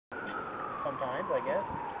sometimes, I guess.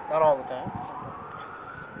 Not all the time.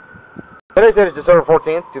 Today's date is December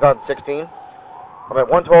 14th, 2016. I'm at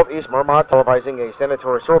 112 East Mermod, televising a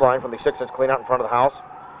sanitary sewer line from the 6-inch cleanout in front of the house.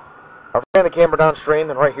 I've ran the camera downstream,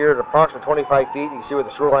 and right here at approximately 25 feet, you can see where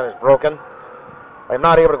the sewer line is broken. I'm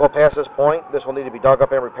not able to go past this point. This will need to be dug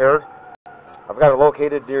up and repaired. I've got it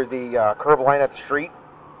located near the curb line at the street.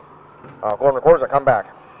 I'll go and record as I come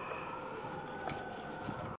back.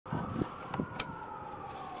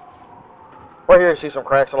 Right here you see some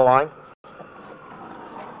cracks in the line.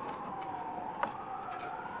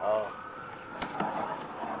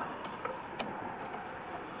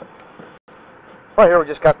 Right here we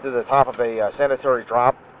just got to the top of a sanitary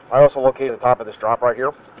drop. I also located the top of this drop right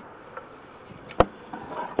here.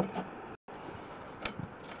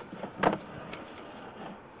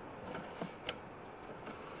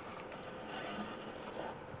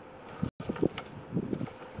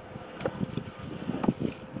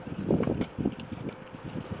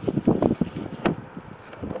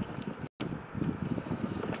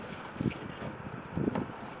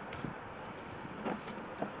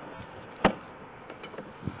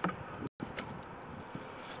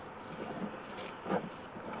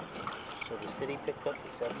 So the city picks up the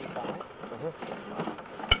 75?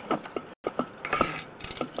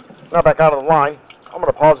 Now back out of the line. I'm going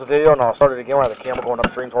to pause the video and I'll start it again with the camera going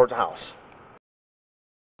upstream towards the house.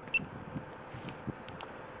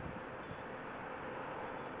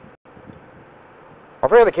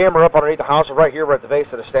 I've ran the camera up underneath the house, and right here we're at the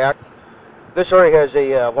base of the stack. This area has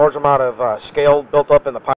a large amount of scale built up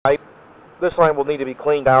in the pipe. This line will need to be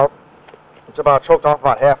cleaned out. It's about choked off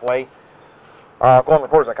about halfway. Go on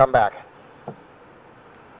record as I come back.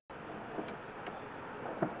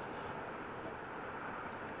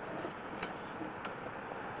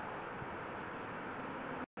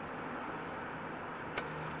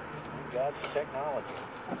 God's technology.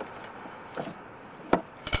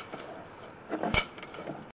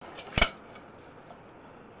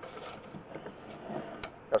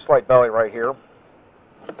 Got a slight belly right here.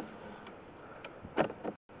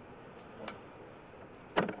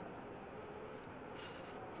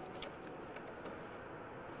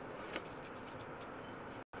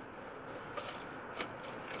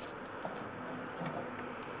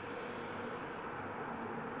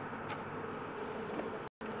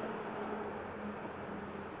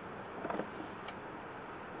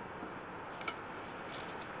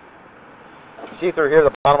 You see through here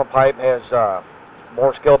the bottom of the pipe has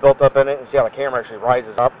more scale built up in it. You see how the camera actually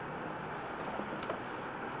rises up.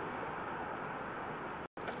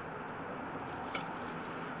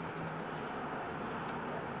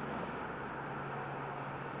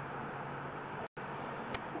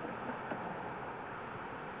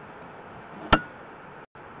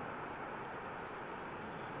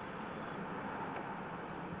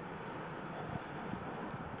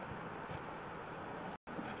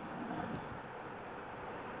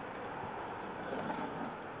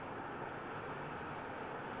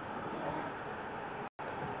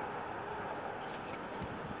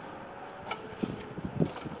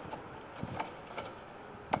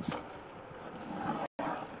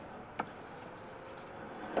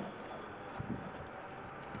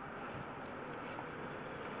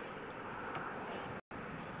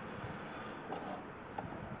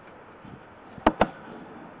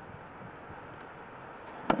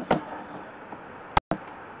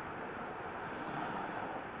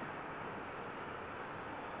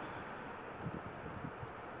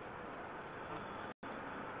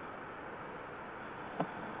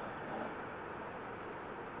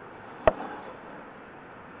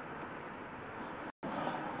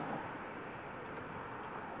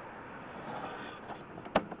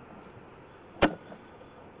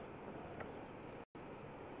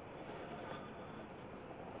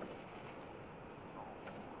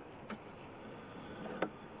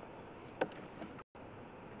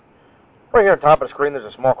 Right here on top of the screen, there's a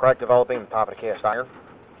small crack developing on the top of the cast iron.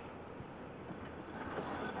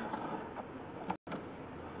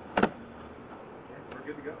 We're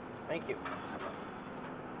good to go. Thank you.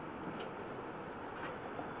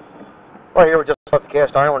 Right here we just left the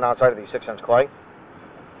cast iron. We're now outside of the 6-inch clay.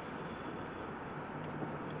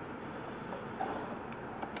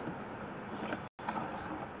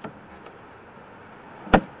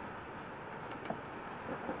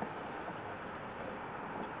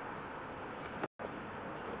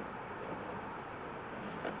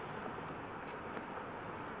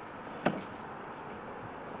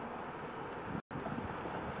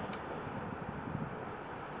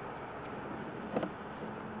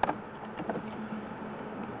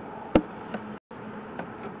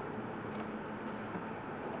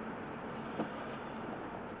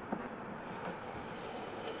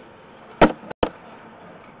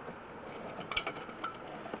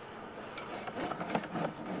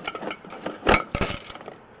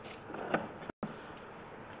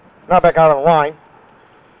 Now back out on the line.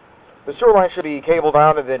 The sewer line should be cabled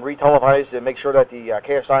down and then re-televised and make sure that the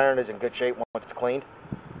cast iron is in good shape once it's cleaned.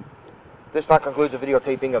 This now concludes the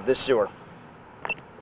videotaping of this sewer.